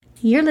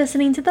You're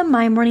listening to the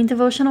My Morning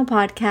Devotional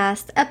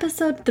Podcast,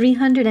 episode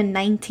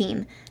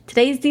 319.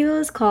 Today's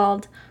devo is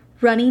called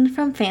Running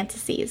from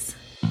Fantasies.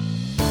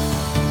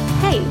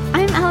 Hey,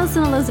 I'm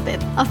Allison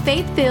Elizabeth, a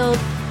faith-filled,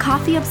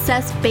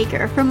 coffee-obsessed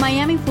baker from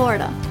Miami,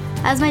 Florida.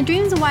 As my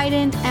dreams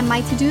widened and my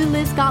to-do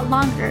list got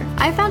longer,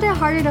 I found it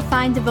harder to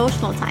find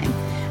devotional time.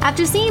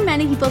 After seeing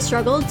many people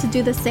struggle to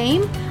do the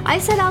same, I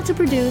set out to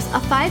produce a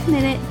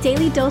 5-minute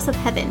daily dose of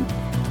heaven.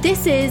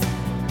 This is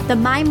the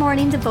My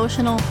Morning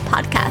Devotional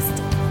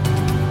Podcast.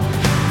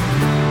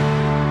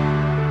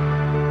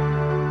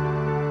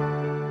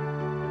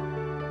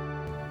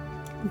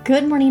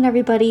 Good morning,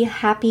 everybody.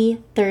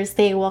 Happy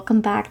Thursday.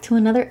 Welcome back to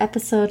another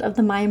episode of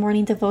the My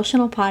Morning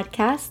Devotional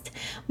Podcast.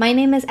 My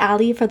name is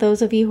Allie, for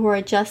those of you who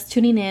are just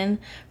tuning in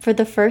for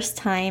the first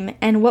time.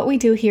 And what we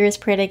do here is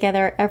pray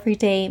together every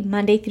day,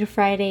 Monday through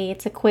Friday.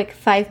 It's a quick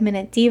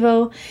 5-minute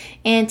devo.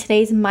 And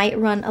today's might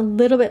run a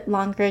little bit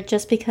longer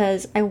just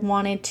because I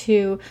wanted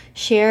to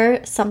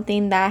share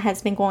something that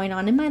has been going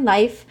on in my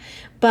life,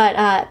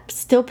 but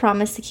still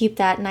promise to keep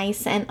that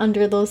nice and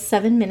under those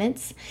 7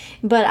 minutes.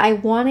 But I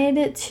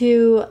wanted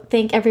to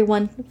thank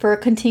everyone for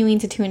continuing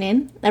to tune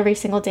in every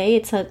single day.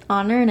 It's an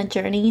honor and a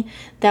journey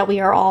that we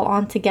are all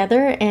on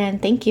together.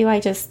 And thank you. I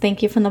just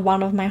thank you from the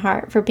bottom of my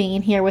heart for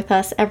being here with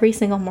us every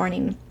single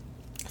morning.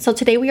 So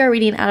today we are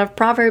reading out of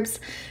Proverbs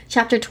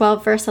chapter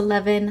 12, verse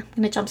 11. I'm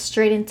going to jump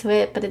straight into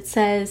it, but it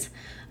says,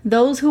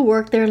 "Those who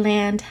work their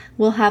land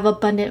will have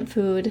abundant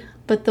food,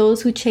 but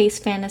those who chase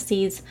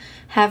fantasies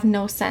have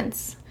no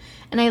sense."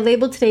 And I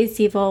labeled today's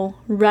devo,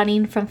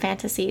 Running from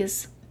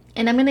Fantasies.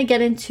 And I'm going to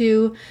get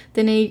into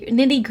the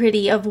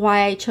nitty-gritty of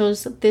why I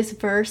chose this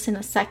verse in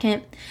a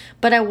second.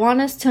 But I want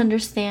us to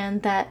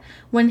understand that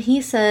when he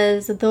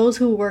says, those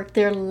who work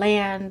their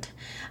land,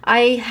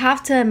 I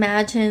have to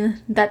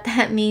imagine that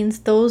that means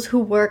those who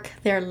work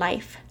their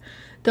life.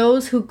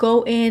 Those who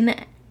go in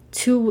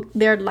to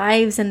their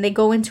lives and they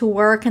go into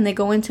work and they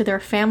go into their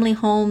family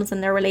homes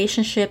and their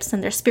relationships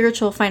and their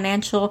spiritual,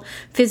 financial,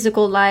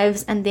 physical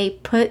lives, and they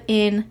put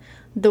in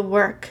the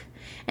work.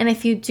 And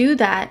if you do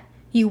that,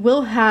 you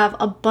will have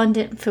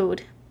abundant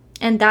food.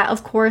 And that,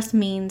 of course,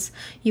 means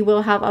you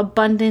will have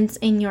abundance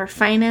in your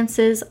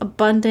finances,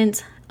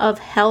 abundance of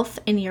health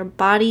in your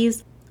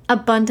bodies,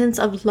 abundance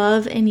of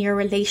love in your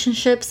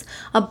relationships,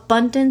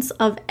 abundance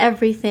of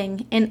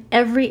everything in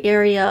every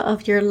area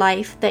of your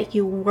life that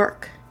you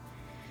work.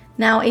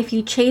 Now, if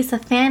you chase a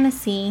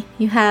fantasy,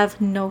 you have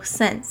no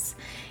sense.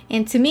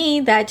 And to me,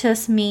 that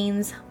just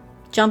means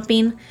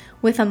jumping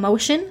with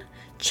emotion,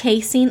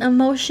 chasing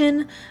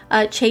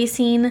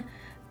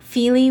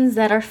feelings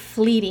that are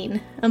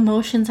fleeting.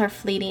 Emotions are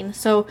fleeting.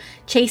 So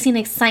chasing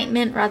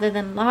excitement rather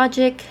than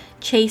logic,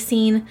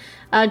 chasing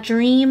a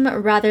dream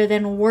rather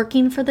than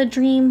working for the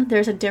dream.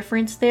 There's a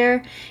difference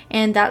there.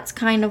 And that's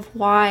kind of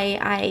why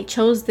I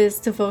chose this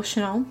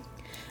devotional.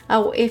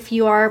 If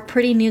you are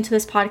pretty new to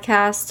this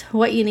podcast,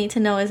 what you need to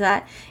know is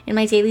that in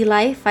my daily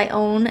life, I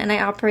own and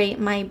I operate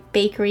my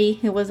bakery.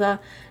 It was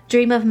a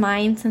dream of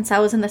mine since I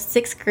was in the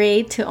 6th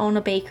grade to own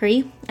a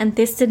bakery. And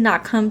this did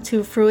not come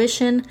to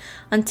fruition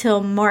until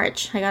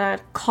March. I got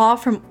a call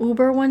from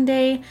Uber one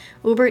day,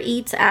 Uber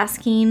Eats,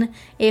 asking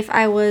if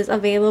I was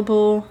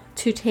available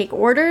to take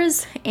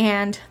orders.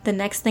 And the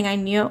next thing I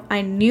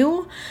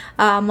knew,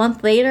 a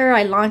month later,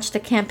 I launched a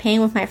campaign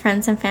with my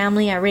friends and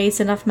family. I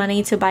raised enough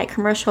money to buy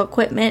commercial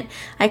equipment.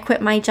 I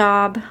quit my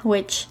job,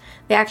 which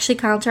they actually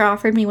counter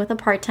offered me with a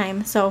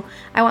part-time. So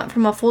I went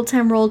from a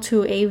full-time role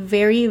to a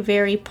very,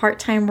 very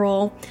part-time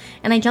role,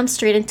 and I jumped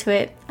straight into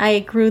it. I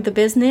grew the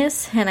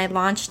business and I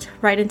launched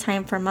right in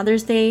time for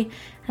Mother's Day.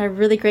 Had a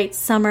really great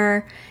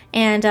summer,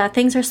 and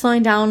things are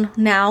slowing down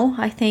now.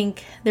 I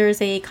think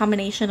there's a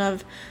combination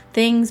of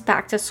things,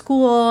 back to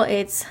school.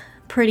 It's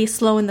pretty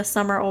slow in the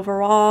summer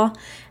overall,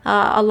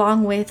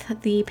 along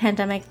with the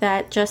pandemic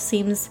that just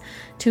seems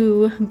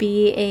to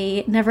be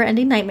a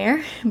never-ending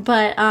nightmare.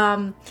 But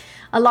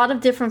a lot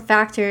of different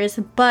factors,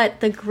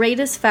 but the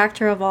greatest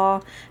factor of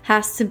all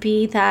has to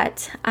be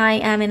that I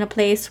am in a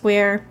place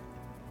where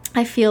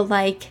I feel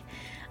like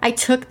I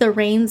took the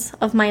reins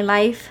of my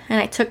life and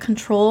I took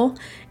control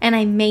and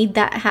I made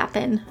that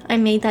happen. I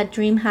made that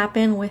dream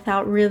happen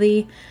without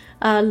really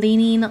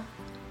leaning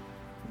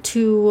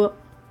to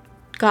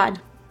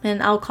God.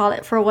 And I'll call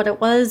it for what it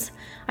was.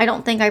 I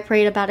don't think I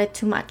prayed about it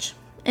too much.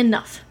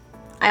 Enough.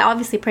 I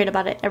obviously prayed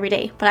about it every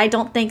day, but I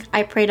don't think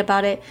I prayed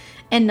about it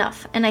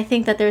enough. And I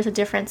think that there's a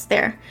difference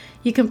there.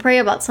 You can pray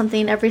about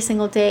something every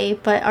single day,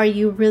 but are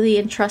you really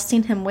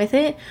entrusting Him with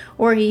it?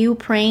 Or are you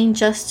praying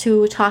just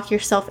to talk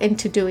yourself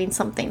into doing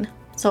something?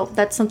 So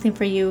that's something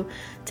for you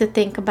to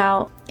think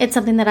about. It's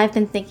something that I've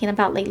been thinking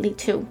about lately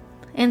too.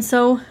 And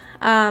so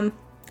I've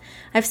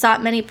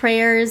sought many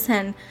prayers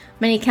and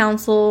many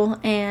counsel,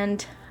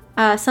 and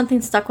something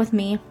stuck with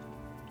me.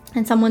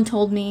 And someone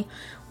told me,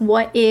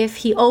 what if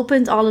He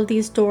opened all of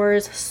these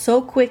doors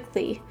so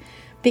quickly,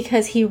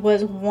 because he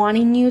was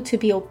wanting you to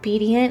be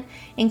obedient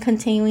and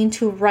continuing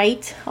to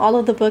write all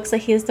of the books that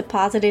he has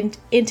deposited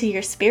into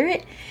your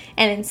spirit.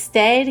 And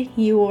instead,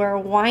 you were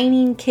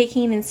whining,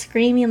 kicking, and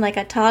screaming like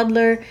a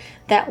toddler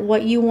that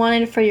what you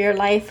wanted for your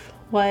life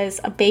was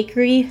a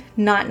bakery,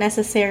 not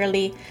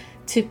necessarily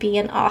to be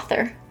an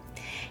author.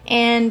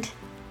 And,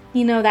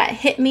 that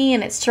hit me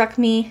and it struck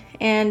me,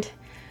 and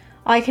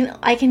I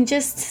can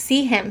just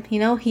see him,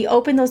 he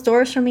opened those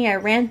doors for me. I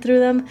ran through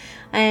them,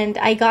 and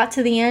I got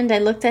to the end. I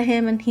looked at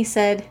him and he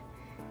said,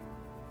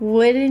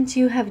 "Wouldn't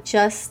you have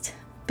just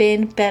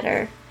been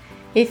better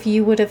if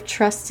you would have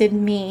trusted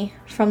me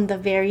from the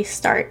very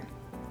start?"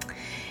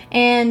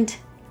 And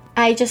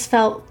I just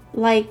felt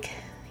like,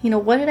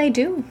 what did I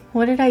do?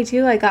 What did I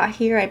do? I got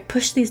here. I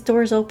pushed these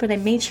doors open. I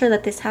made sure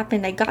that this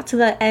happened. I got to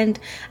the end.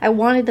 I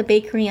wanted the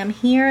bakery. I'm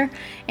here.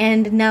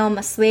 And now I'm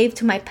a slave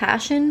to my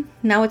passion.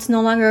 Now it's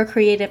no longer a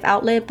creative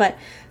outlet, but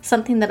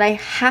something that I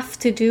have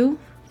to do.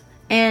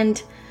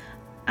 And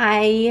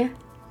I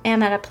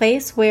am at a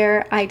place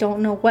where I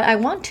don't know what I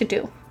want to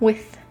do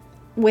with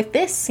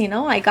this.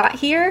 I got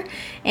here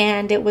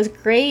and it was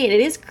great. It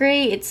is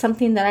great. It's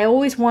something that I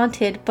always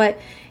wanted, but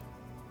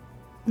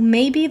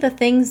maybe the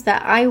things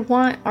that I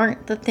want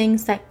aren't the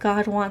things that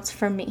God wants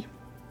for me.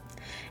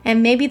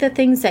 And maybe the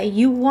things that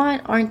you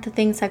want aren't the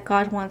things that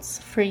God wants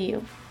for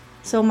you.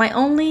 So my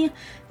only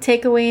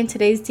takeaway in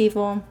today's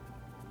Devo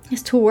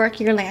is to work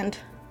your land.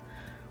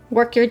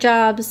 Work your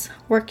jobs,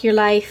 work your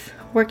life,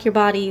 work your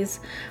bodies,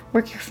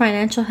 work your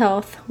financial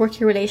health, work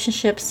your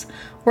relationships,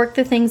 work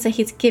the things that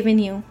He's given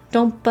you.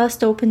 Don't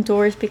bust open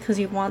doors because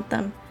you want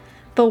them,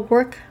 but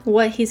work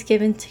what He's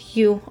given to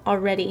you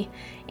already.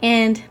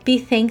 And be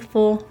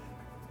thankful,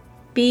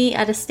 be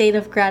at a state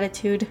of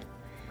gratitude,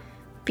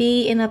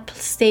 be in a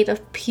state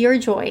of pure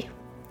joy.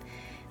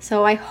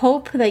 So I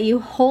hope that you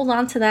hold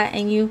on to that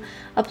and you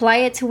apply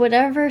it to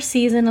whatever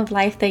season of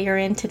life that you're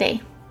in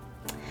today.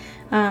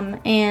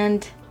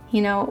 And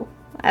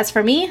as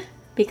for me,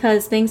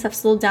 because things have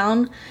slowed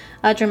down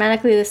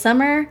dramatically this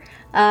summer,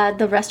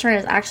 the restaurant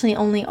is actually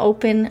only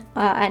open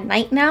at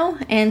night now.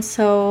 And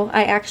so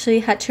I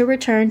actually had to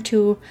return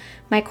to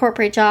my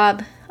corporate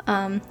job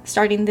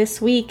starting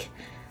this week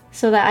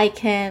so that I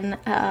can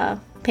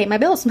pay my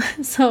bills.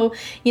 So,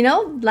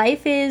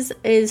 life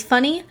is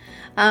funny.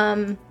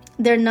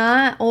 They're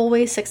not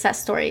always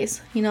success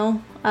stories.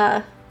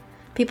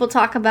 People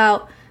talk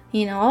about,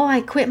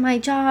 I quit my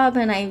job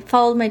and I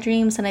followed my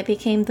dreams and I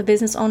became the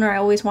business owner I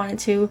always wanted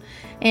to.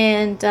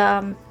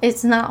 And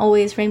it's not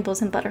always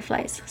rainbows and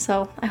butterflies.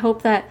 So I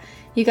hope that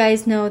you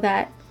guys know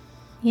that,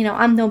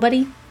 I'm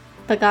nobody,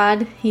 but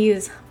God, He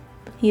is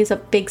a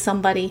big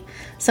somebody,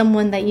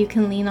 someone that you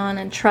can lean on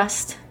and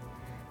trust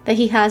that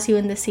He has you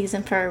in this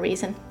season for a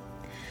reason.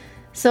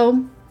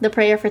 So, the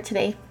prayer for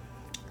today.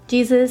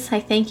 Jesus, I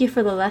thank you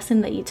for the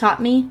lesson that you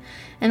taught me,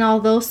 and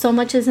although so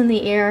much is in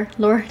the air,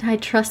 Lord, I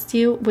trust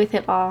you with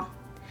it all.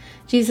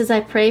 Jesus,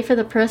 I pray for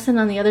the person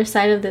on the other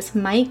side of this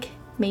mic.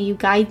 May you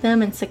guide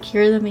them and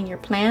secure them in your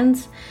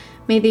plans.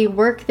 May they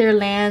work their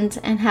land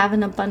and have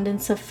an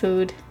abundance of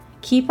food.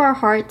 Keep our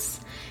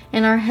hearts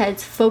and our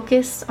heads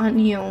focused on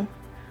you.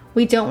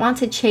 We don't want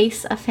to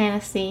chase a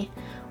fantasy.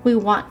 We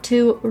want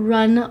to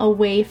run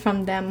away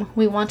from them.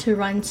 We want to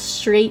run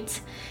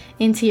straight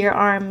into your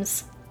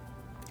arms.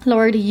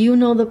 Lord, you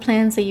know the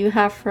plans that you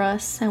have for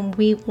us, and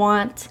we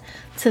want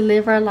to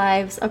live our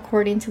lives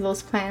according to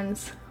those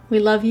plans. We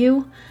love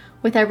you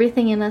with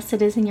everything in us.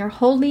 It is in your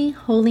holy,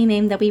 holy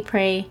name that we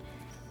pray.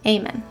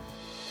 Amen.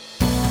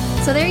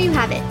 So there you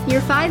have it,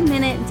 your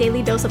 5-minute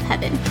daily dose of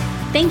heaven.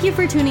 Thank you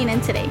for tuning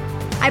in today.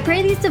 I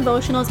pray these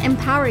devotionals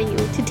empower you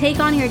to take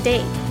on your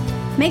day.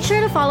 Make sure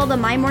to follow the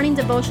My Morning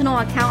Devotional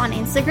account on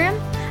Instagram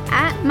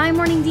at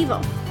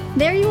MyMorningDevo.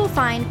 There you will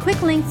find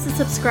quick links to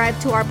subscribe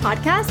to our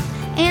podcast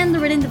and the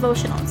written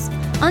devotionals.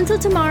 Until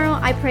tomorrow,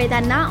 I pray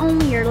that not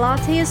only your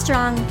latte is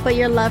strong, but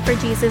your love for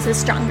Jesus is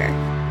stronger.